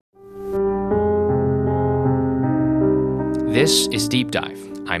This is Deep Dive.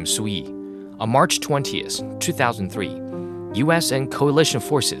 I'm Sui. On March 20th, 2003, U.S. and coalition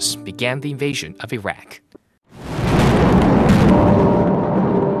forces began the invasion of Iraq.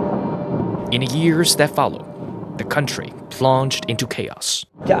 In the years that followed, the country plunged into chaos.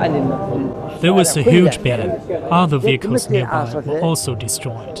 There was a huge battle. Other vehicles nearby were also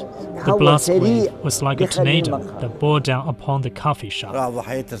destroyed. The blood wave was like a tornado that bore down upon the coffee shop.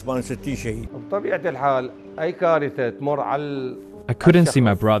 I couldn't see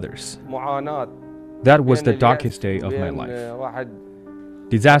my brothers. That was the darkest day of my life.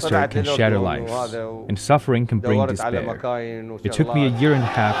 Disaster can shatter lives, and suffering can bring despair. It took me a year and a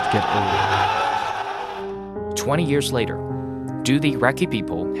half to get over. 20 years later, do the Iraqi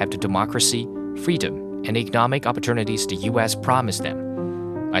people have the democracy, freedom, and economic opportunities the U.S. promised them?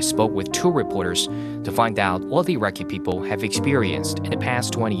 I spoke with two reporters to find out what the Iraqi people have experienced in the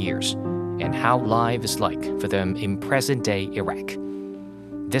past 20 years and how life is like for them in present-day Iraq.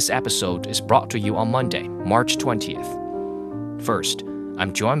 This episode is brought to you on Monday, March 20th. First,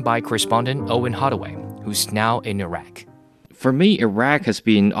 I'm joined by correspondent Owen Holdaway, who's now in Iraq. For me, Iraq has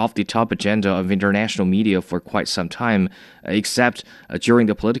been off the top agenda of international media for quite some time, except during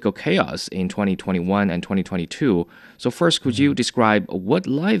the political chaos in 2021 and 2022. So first, could you describe what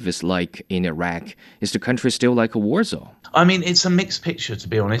life is like in Iraq? Is the country still like a war zone? I mean, it's a mixed picture, to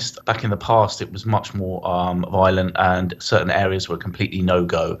be honest. Back in the past, it was much more violent, and certain areas were completely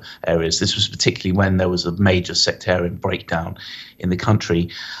no-go areas. This was particularly when there was a major sectarian breakdown in the country.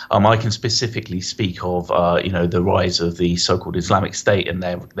 I can specifically speak of, the rise of the so-called Islamic State and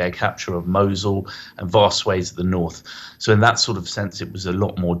their capture of Mosul and vast swathes of the north. So in that sort of sense, it was a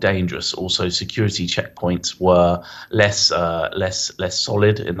lot more dangerous. Also, security checkpoints were less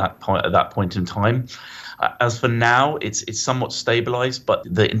solid at that point in time. As for now, it's somewhat stabilized, but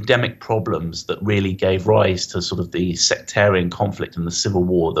the endemic problems that really gave rise to sort of the sectarian conflict and the civil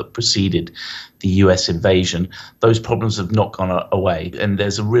war that preceded the US invasion, those problems have not gone away. And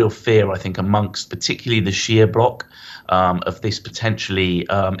there's a real fear, I think, amongst particularly the Shia bloc of this potentially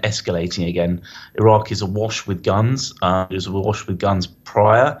escalating again. Iraq is awash with guns. It was awash with guns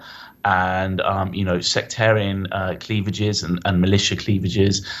prior. And, sectarian cleavages and militia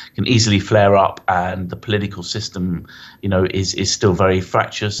cleavages can easily flare up, and the political system, is still very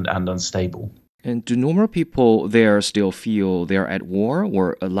fractious and unstable. And do normal people there still feel they're at war,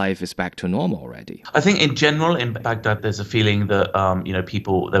 or life is back to normal already? I think in general in Baghdad there's a feeling that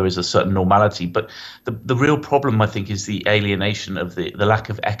there is a certain normality, but the real problem, I think, is the alienation of the lack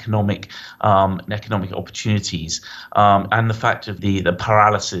of economic opportunities, and the fact of the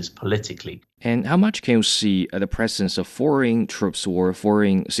paralysis politically. And how much can you see the presence of foreign troops or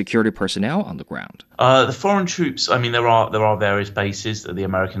foreign security personnel on the ground? The foreign troops, I mean, there are various bases. The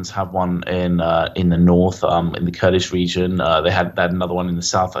Americans have one in the north, in the Kurdish region. They had another one in the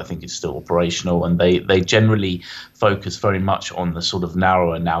south. I think it's still operational, and they generally focus very much on the sort of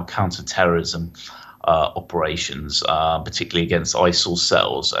narrower now counter-terrorism operations, particularly against ISIL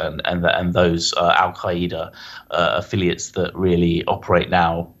cells and those Al Qaeda affiliates that really operate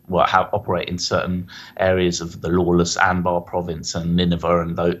in certain areas of the lawless Anbar province and Nineveh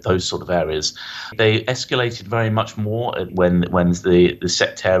and those sort of areas. They escalated very much more when the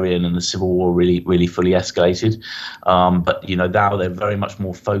sectarian and the civil war really fully escalated. But now they're very much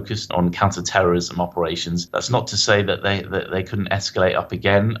more focused on counter-terrorism operations. That's not to say that they couldn't escalate up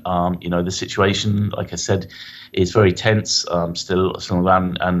again. The situation, like I said, is very tense still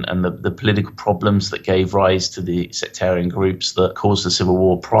around, and the political problems that gave rise to the sectarian groups that caused the civil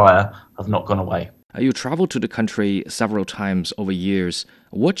war prior have not gone away. You traveled to the country several times over years.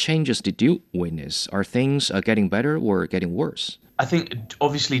 What changes did you witness? Are things getting better or getting worse? I think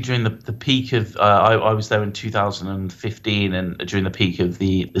obviously during the peak of, I was there in 2015, and during the peak of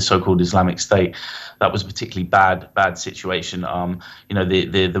the so-called Islamic State, that was a particularly bad situation.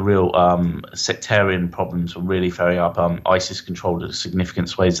 The real sectarian problems were really flaring up. ISIS controlled a significant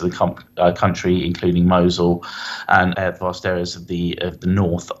swathes of the country, including Mosul and vast areas of the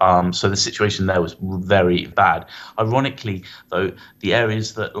north. So the situation there was very bad. Ironically, though, the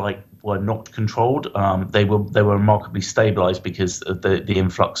areas that were not controlled, they were remarkably stabilized because of the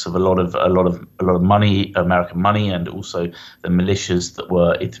influx of a lot of money, American money, and also the militias that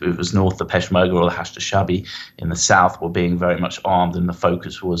were, if it was north, the Peshmerga or the Hashd-e-Shabi in the south, were being very much armed, and the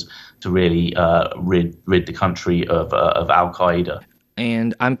focus was to really rid the country of Al Qaeda.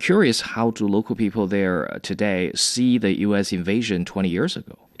 And I'm curious, how do local people there today see the U.S. invasion 20 years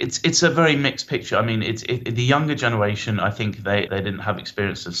ago? It's a very mixed picture. I mean, the younger generation, I think they didn't have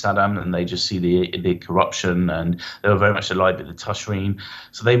experience of Saddam, and they just see the corruption, and they were very much alive with the Tashreen.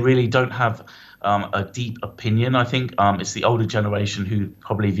 So they really don't have a deep opinion, I think. It's the older generation who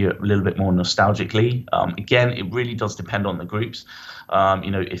probably view it a little bit more nostalgically. Again, it really does depend on the groups.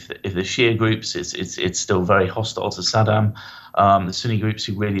 If the Shia groups, it's still very hostile to Saddam. The Sunni groups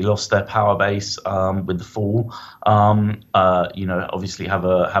who really lost their power base with the fall, obviously have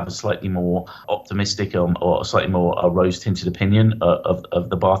a slightly more optimistic or slightly more rose-tinted opinion of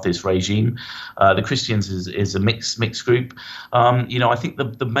the Ba'athist regime. The Christians is a mixed group. I think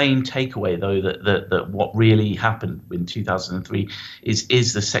the main takeaway, though, that what really happened in 2003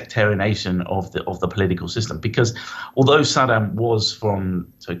 is the sectarianation of the political system. Because although Saddam was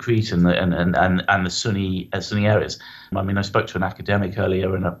from Crete and the Sunni areas, I mean, I spoke to an academic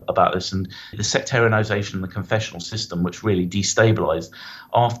earlier about this, and the sectarianization and the confessional system, which really destabilized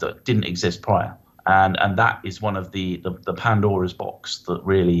after, didn't exist prior. And that is one of the Pandora's box that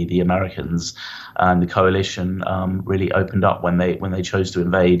really the Americans and the coalition really opened up when they chose to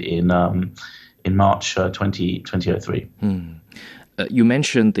invade in March 2003. You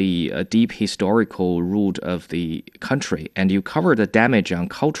mentioned the deep historical root of the country, and you covered the damage on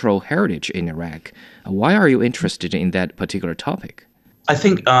cultural heritage in Iraq. Why are you interested in that particular topic? I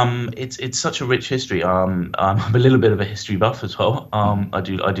think it's such a rich history. I'm a little bit of a history buff as well. I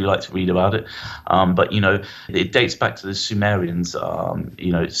do like to read about it. But it dates back to the Sumerians.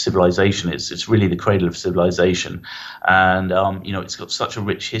 Civilization. It's really the cradle of civilization, and it's got such a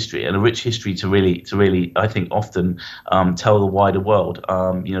rich history to really I think often tell the wider world.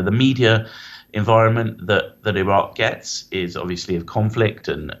 The media environment that Iraq gets is obviously of conflict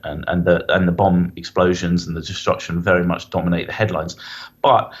and the bomb explosions and the destruction very much dominate the headlines.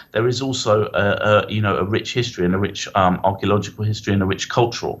 But there is also a rich history and a rich archaeological history and a rich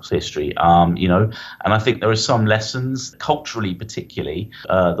cultural history. And I think there are some lessons culturally, particularly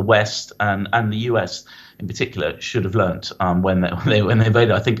the West and the US in particular should have learnt when they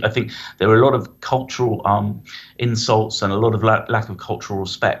invaded. I think there were a lot of cultural insults and a lot of lack of cultural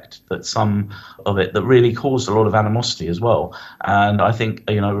respect that some of it that really caused a lot of animosity as well. And I think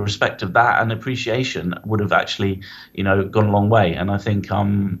respect of that and appreciation would have actually gone a long way. And I think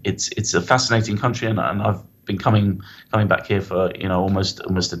it's a fascinating country, and I've been coming back here for almost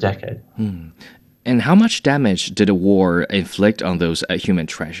a decade. And how much damage did the war inflict on those human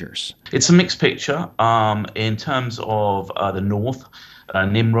treasures? It's a mixed picture. In terms of the north,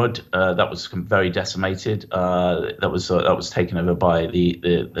 Nimrud, that was very decimated. That was taken over by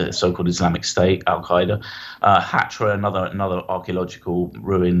the so-called Islamic State, Al Qaeda. Hatra, another archaeological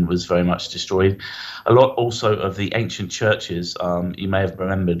ruin, was very much destroyed. A lot also of the ancient churches. You may have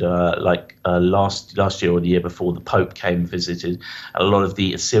remembered, last year or the year before, the Pope came and visited. A lot of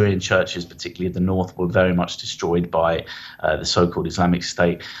the Assyrian churches, particularly in the north, were very much destroyed by the so-called Islamic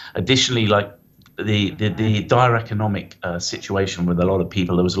State. Additionally, the dire economic situation with a lot of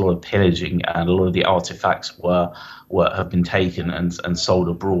people, there was a lot of pillaging, and a lot of the artifacts have been taken and sold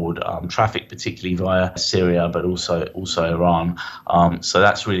abroad, trafficked particularly via Syria, but also Iran. So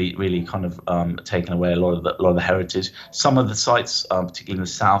that's really kind of taken away a lot of the heritage. Some of the sites, particularly in the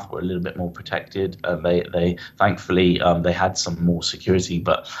south, were a little bit more protected. They thankfully they had some more security,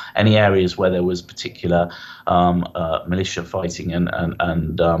 but any areas where there was particular militia fighting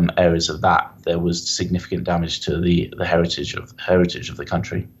and areas of that, there was significant damage to the heritage of the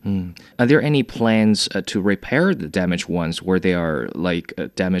country. Are there any plans to repair the damaged ones where they are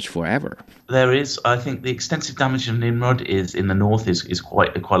damaged forever? There is. I think the extensive damage of Nimrud is in the north is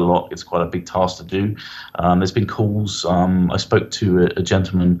quite a lot. It's quite a big task to do. There's been calls. I spoke to a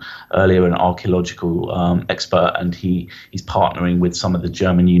gentleman earlier, an archaeological expert, and he's partnering with some of the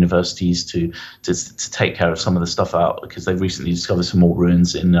German universities to take care of some of the stuff out, because they've recently discovered some more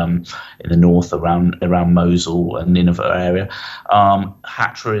ruins in the north around Mosul and Nineveh area.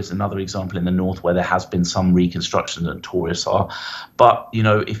 Hatra is another example in the north where there has been some reconstruction that tourists are. But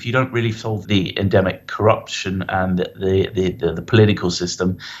if you don't really solve the endemic corruption and the political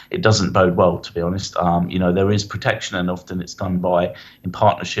system, it doesn't bode well, to be honest. There is protection, and often it's done in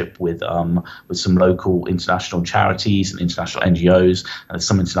partnership with some local international charities and international NGOs and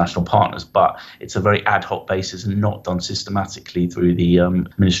some international partners. But it's a very ad hoc basis and not done systematically through the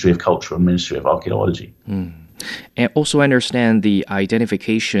Ministry of Culture and Ministry of Archaeology. And also understand the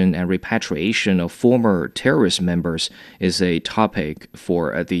identification and repatriation of former terrorist members is a topic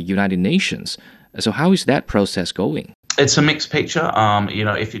for the United Nations. So how is that process going? It's a mixed picture.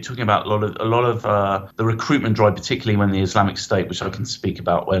 If you're talking about a lot of the recruitment drive, particularly when the Islamic State, which I can speak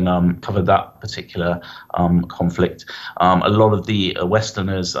about when covered that particular conflict, a lot of the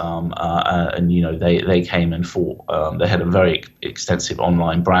Westerners they came and fought. They had a very extensive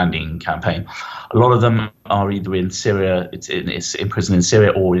online branding campaign. A lot of them are either in Syria, it's in prison in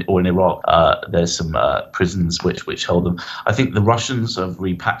Syria, or in Iraq. There's some prisons which hold them. I think the Russians have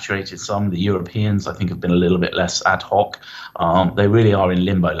repatriated some. The Europeans, I think, have been a little bit less ad hoc. They really are in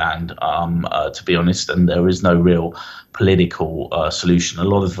limbo land, to be honest, and there is no real political solution. A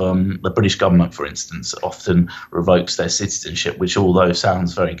lot of the British government, for instance, often revokes their citizenship, which, although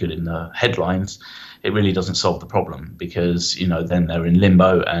sounds very good in the headlines, it really doesn't solve the problem, because, then they're in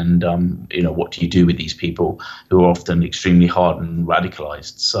limbo, and, what do you do with these people who are often extremely hardened and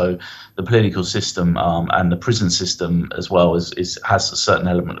radicalized? So the political system and the prison system as well has a certain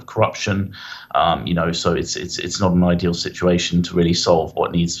element of corruption, so it's not an ideal situation to really solve.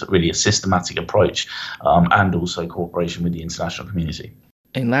 What needs really a systematic approach and also cooperation with the international community.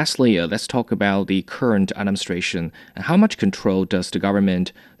 And lastly, let's talk about the current administration. How much control does the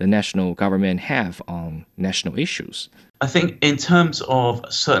national government, have on national issues? I think in terms of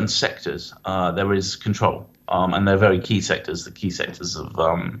certain sectors, there is control, and they're very key sectors, the key sectors of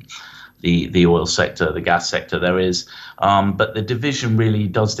the oil sector, the gas sector there is. But the division really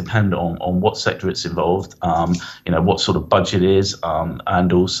does depend on what sector it's involved, what sort of budget is,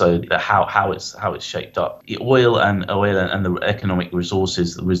 and also how it's shaped up. The oil and the economic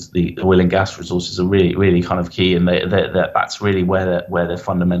resources, the oil and gas resources are really kind of key, and that's really where they're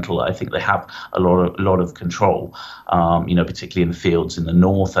fundamental. I think they have a lot of control, particularly in the fields in the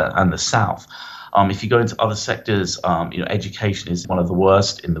north and the south. If you go into other sectors, education is one of the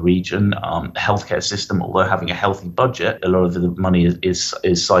worst in the region. The healthcare system, although having a healthy budget, a lot of the money is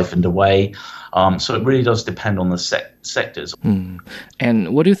siphoned away. So it really does depend on the sectors.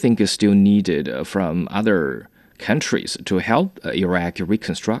 And what do you think is still needed from other countries to help Iraq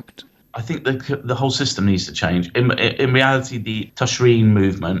reconstruct? I think the whole system needs to change. In reality, the Tashreen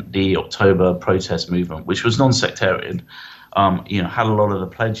movement, the October protest movement, which was non-sectarian, had a lot of the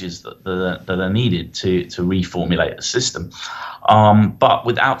pledges that are needed to reformulate the system, but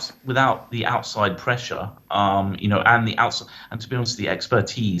without the outside pressure, and to be honest, the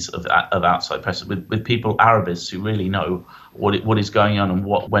expertise of outside pressure with people, Arabists who really know what is going on, and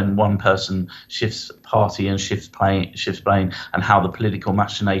when one person shifts party and shifts blame, and how the political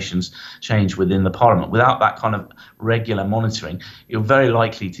machinations change within the parliament. Without that kind of regular monitoring, you're very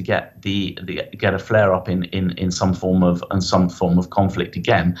likely to get a flare up in some form of conflict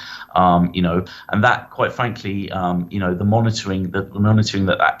again. And that, quite frankly, the monitoring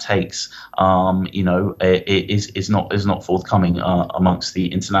that takes, is not forthcoming amongst the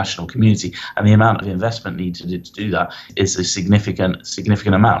international community, and the amount of investment needed to do that is a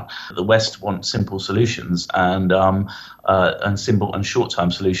significant amount. The West wants simple solutions and simple and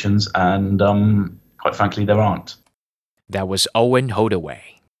short-term solutions, and quite frankly, there aren't. That was Owen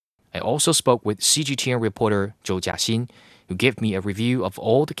Holdaway. I also spoke with CGTN reporter Zhou Jiaxin, who gave me a review of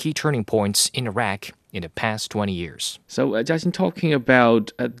all the key turning points in Iraq in the past 20 years. So, Jiaxin, talking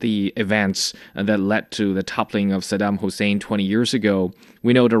about the events that led to the toppling of Saddam Hussein 20 years ago,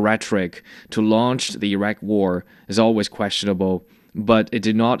 we know the rhetoric to launch the Iraq war is always questionable, but it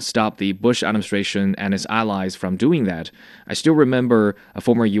did not stop the Bush administration and its allies from doing that. I still remember a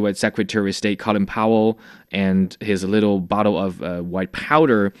former U.S. Secretary of State Colin Powell and his little bottle of white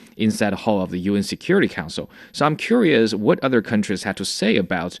powder inside the hall of the UN Security Council. So I'm curious what other countries had to say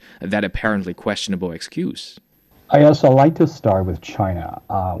about that apparently questionable excuse. I also like to start with China.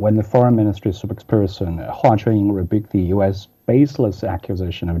 When the Foreign Ministry spokesperson Hua Chunying rebuked the U.S. baseless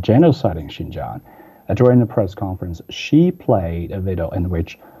accusation of genocide in Xinjiang, during the press conference, she played a video in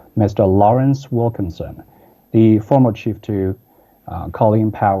which Mr. Lawrence Wilkinson, the former chief to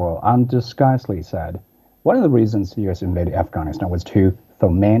Colin Powell, undisguisedly said, one of the reasons the U.S. invaded Afghanistan was to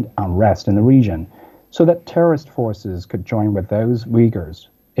foment unrest in the region so that terrorist forces could join with those Uyghurs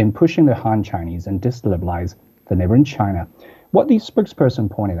in pushing the Han Chinese and destabilize the neighboring China. What the spokesperson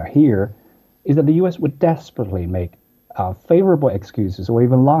pointed out here is that the U.S. would desperately make favorable excuses or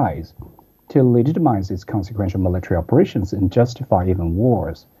even lies to legitimize its consequential military operations and justify even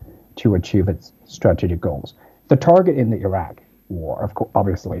wars to achieve its strategic goals. The target in the Iraq war, of course,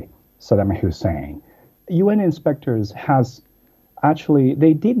 obviously, Saddam Hussein. UN inspectors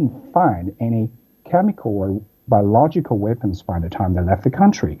they didn't find any chemical or biological weapons by the time they left the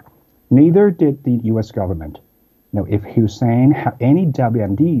country. Neither did the US government know if Hussein had any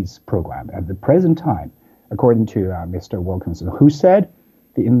WMDs program at the present time, according to Mr. Wilkinson, who said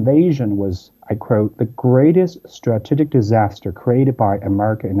the invasion was, I quote, the greatest strategic disaster created by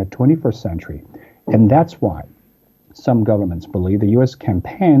America in the 21st century. And that's why some governments believe the U.S.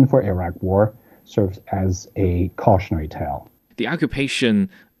 campaign for Iraq war serves as a cautionary tale. The occupation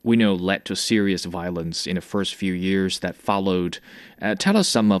we know led to serious violence in the first few years that followed. Tell us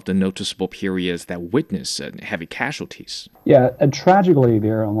some of the noticeable periods that witnessed heavy casualties. Yeah, tragically,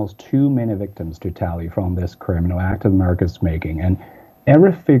 there are almost too many victims to tally from this criminal act of America's making, and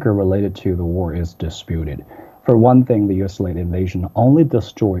every figure related to the war is disputed. For one thing, the U.S.-led invasion only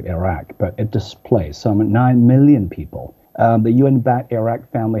destroyed Iraq, but it displaced some 9 million people. The UN-backed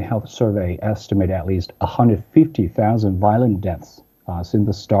Iraq Family Health Survey estimated at least 150,000 violent deaths since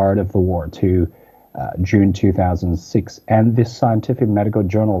the start of the war to June 2006. And the scientific medical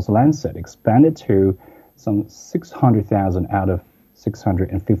journal's Lancet expanded to some 600,000 out of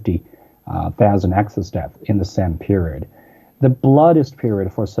 650,000 excess deaths in the same period. The bloodiest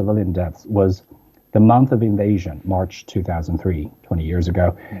period for civilian deaths was the month of invasion, March 2003, 20 years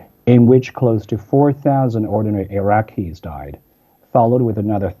ago, in which close to 4,000 ordinary Iraqis died, followed with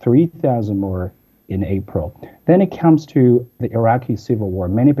another 3,000 more in April. Then it comes to the Iraqi civil war,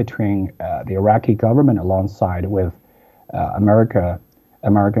 mainly between the Iraqi government alongside with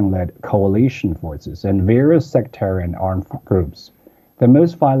American-led coalition forces and various sectarian armed groups. The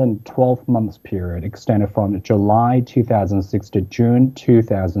most violent 12-month period extended from July 2006 to June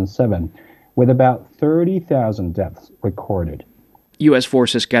 2007, with about 30,000 deaths recorded. U.S.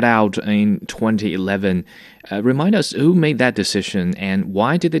 forces got out in 2011. Remind us who made that decision and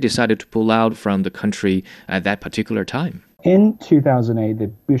why did they decide to pull out from the country at that particular time? In 2008, the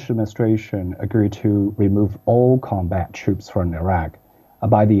Bush administration agreed to remove all combat troops from Iraq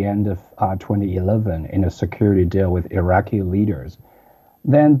by the end of 2011 in a security deal with Iraqi leaders.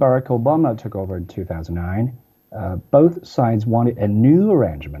 Then Barack Obama took over in 2009. Both sides wanted a new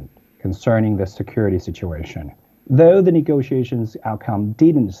arrangement concerning the security situation. Though the negotiations outcome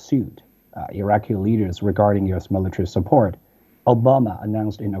didn't suit Iraqi leaders regarding U.S. military support, Obama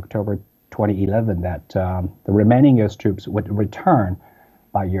announced in October 2011 that the remaining U.S. troops would return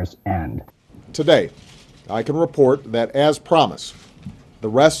by year's end. Today, I can report that, as promised, the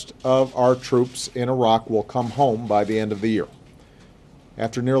rest of our troops in Iraq will come home by the end of the year.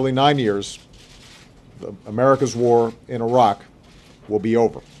 After nearly 9 years, America's war in Iraq will be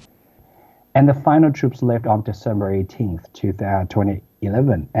over. And the final troops left on December 18th,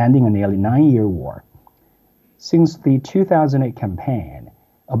 2011, ending a nearly 9-year war. Since the 2008 campaign,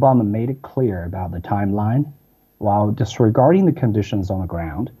 Obama made it clear about the timeline, while disregarding the conditions on the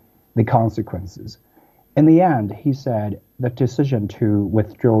ground, the consequences. In the end, he said the decision to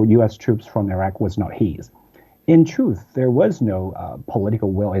withdraw U.S. troops from Iraq was not his. In truth, there was no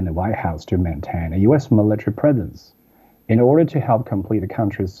political will in the White House to maintain a U.S. military presence in order to help complete the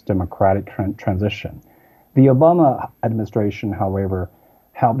country's democratic transition. The Obama administration, however,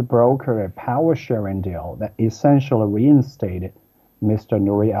 helped broker a power-sharing deal that essentially reinstated Mr.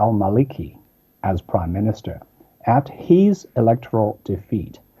 Nouri al-Maliki as prime minister after his electoral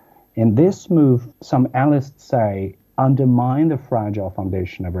defeat. In this move, some analysts say undermined the fragile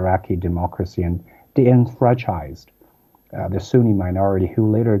foundation of Iraqi democracy and de-enfranchised the Sunni minority,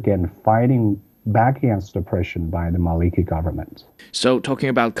 who later again fighting back against oppression by the Maliki government. So talking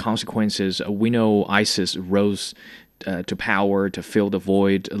about consequences, we know ISIS rose to power to fill the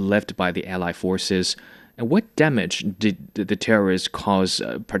void left by the Allied forces. And what damage did the terrorists cause,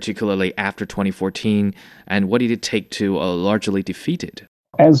 particularly after 2014, and what did it take to largely defeat it?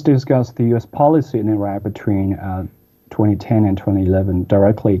 As discussed, the U.S. policy in Iraq between 2010 and 2011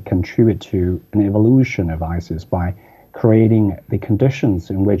 directly contributed to an evolution of ISIS by creating the conditions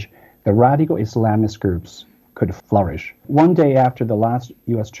in which the radical Islamist groups could flourish. One day after the last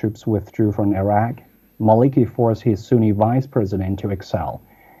U.S. troops withdrew from Iraq, Maliki forced his Sunni vice president to exile.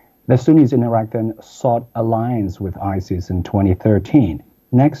 The Sunnis in Iraq then sought alliance with ISIS in 2013.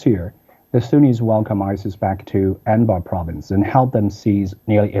 Next year, the Sunnis welcomed ISIS back to Anbar province and helped them seize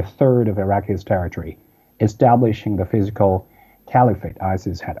nearly a third of Iraq's territory, establishing the physical caliphate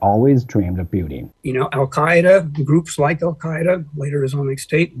ISIS had always dreamed of building. You know, Al-Qaeda, groups like Al-Qaeda, later Islamic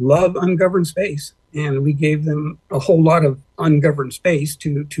State, love ungoverned space. And we gave them a whole lot of ungoverned space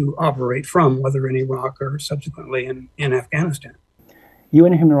to operate from, whether in Iraq or subsequently in Afghanistan.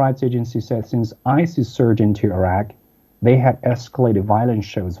 UN Human Rights Agency said since ISIS surged into Iraq, they had escalated violent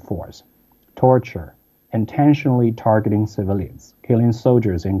shows of force, torture, intentionally targeting civilians, killing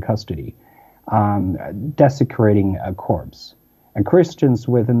soldiers in custody, desecrating a corpse. And Christians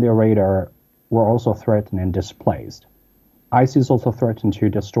within their radar were also threatened and displaced. ISIS also threatened to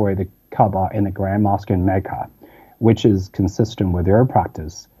destroy the Kaaba and the Grand Mosque in Mecca, which is consistent with their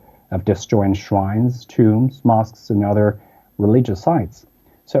practice of destroying shrines, tombs, mosques, and other religious sites.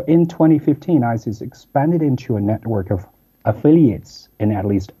 So in 2015, ISIS expanded into a network of affiliates in at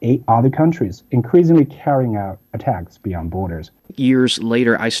least 8 other countries, increasingly carrying out attacks beyond borders. Years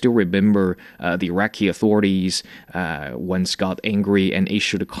later, I still remember the Iraqi authorities once got angry and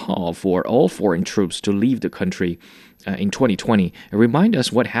issued a call for all foreign troops to leave the country in 2020. Remind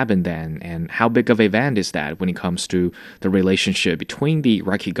us what happened then and how big of an event is that when it comes to the relationship between the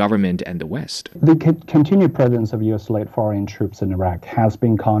Iraqi government and the West? The continued presence of U.S.-led foreign troops in Iraq has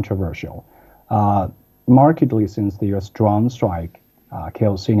been controversial, markedly since the U.S. drone strike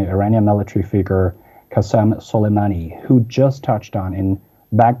killed senior Iranian military figure Qasem Soleimani, who just touched down in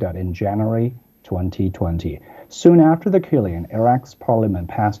Baghdad in January 2020. Soon after the killing, Iraq's parliament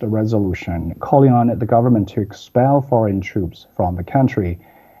passed a resolution calling on the government to expel foreign troops from the country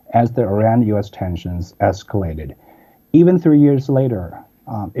as the Iran-U.S. tensions escalated. Even 3 years later,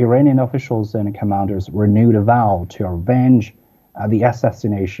 Iranian officials and commanders renewed a vow to avenge the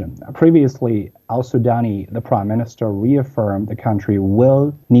assassination. Previously, al-Sudani, the prime minister, reaffirmed the country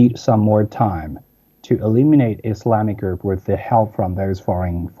will need some more time to eliminate Islamic group with the help from those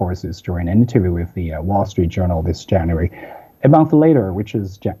foreign forces during an interview with the Wall Street Journal this January. A month later, which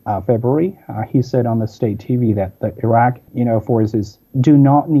is February, he said on the state TV that the Iraq forces do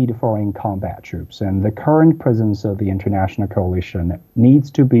not need foreign combat troops, and the current presence of the international coalition needs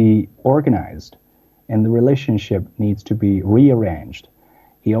to be organized, and the relationship needs to be rearranged.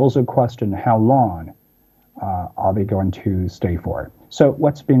 He also questioned how long are they going to stay for. So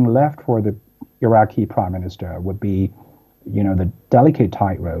what's being left for the Iraqi prime minister would be, the delicate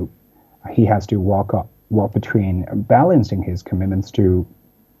tightrope he has to walk between balancing his commitments to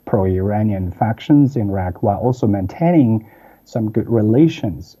pro-Iranian factions in Iraq while also maintaining some good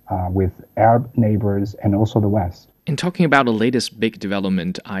relations with Arab neighbors and also the West. In talking about the latest big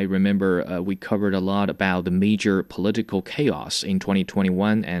development, I remember we covered a lot about the major political chaos in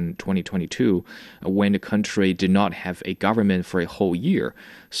 2021 and 2022 when the country did not have a government for a whole year.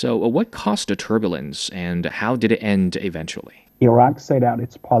 So what caused the turbulence and how did it end eventually? Iraq set out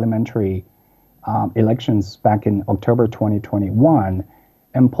its parliamentary elections back in October 2021,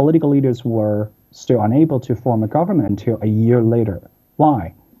 and political leaders were still unable to form a government until a year later.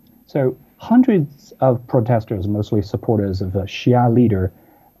 Why? So hundreds of protesters, mostly supporters of Shia leader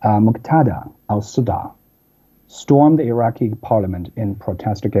Muqtada al-Sadr, stormed the Iraqi parliament in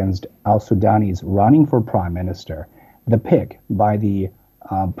protest against al-Sudani's running for prime minister, the pick by the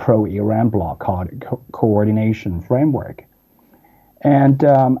pro-Iran bloc called Coordination Framework. And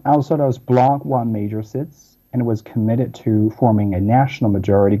al-Sadr's bloc won major seats and was committed to forming a national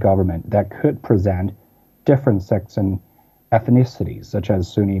majority government that could present different sects and ethnicities, such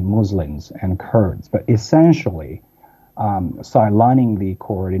as Sunni Muslims and Kurds, but essentially sidelining the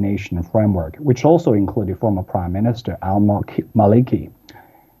coordination framework, which also included former Prime Minister al-Maliki.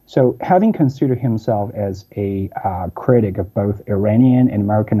 So having considered himself as a critic of both Iranian and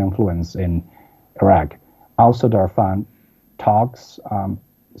American influence in Iraq, al-Sadr found talks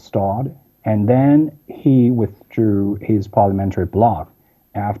stalled, and then he withdrew his parliamentary bloc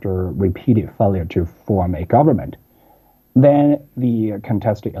after repeated failure to form a government. Then the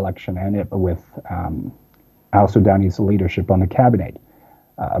contested election ended with al-Sudani's leadership on the cabinet,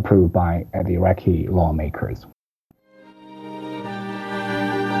 approved by the Iraqi lawmakers.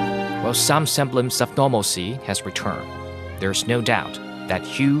 Well, some semblance of normalcy has returned. There's no doubt that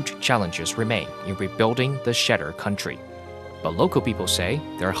huge challenges remain in rebuilding the shattered country. But local people say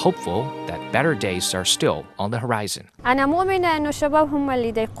they're hopeful that better days are still on the horizon.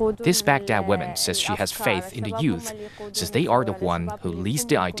 This Baghdad woman says she has faith in the youth, since they are the one who leads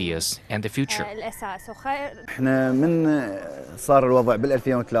the ideas and the future. احنا من صار الوضع بال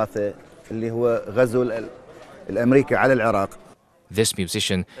 2003 اللي هو غزو الامريكي على العراق. This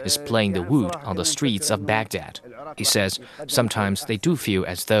musician is playing the oud on the streets of Baghdad. He says sometimes they do feel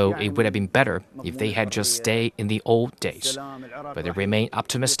as though it would have been better if they had just stayed in the old days. But they remain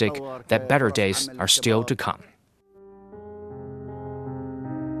optimistic that better days are still to come.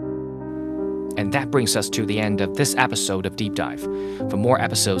 And that brings us to the end of this episode of Deep Dive. For more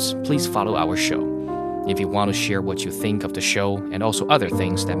episodes, please follow our show. If you want to share what you think of the show and also other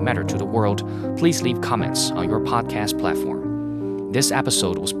things that matter to the world, please leave comments on your podcast platform. This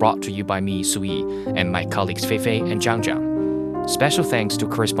episode was brought to you by me, Sui, and my colleagues Feifei and Jiaxin. Special thanks to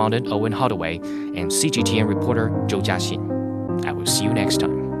correspondent Owen Holdaway and CGTN reporter Zhou Jiaxin. I will see you next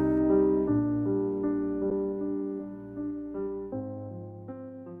time.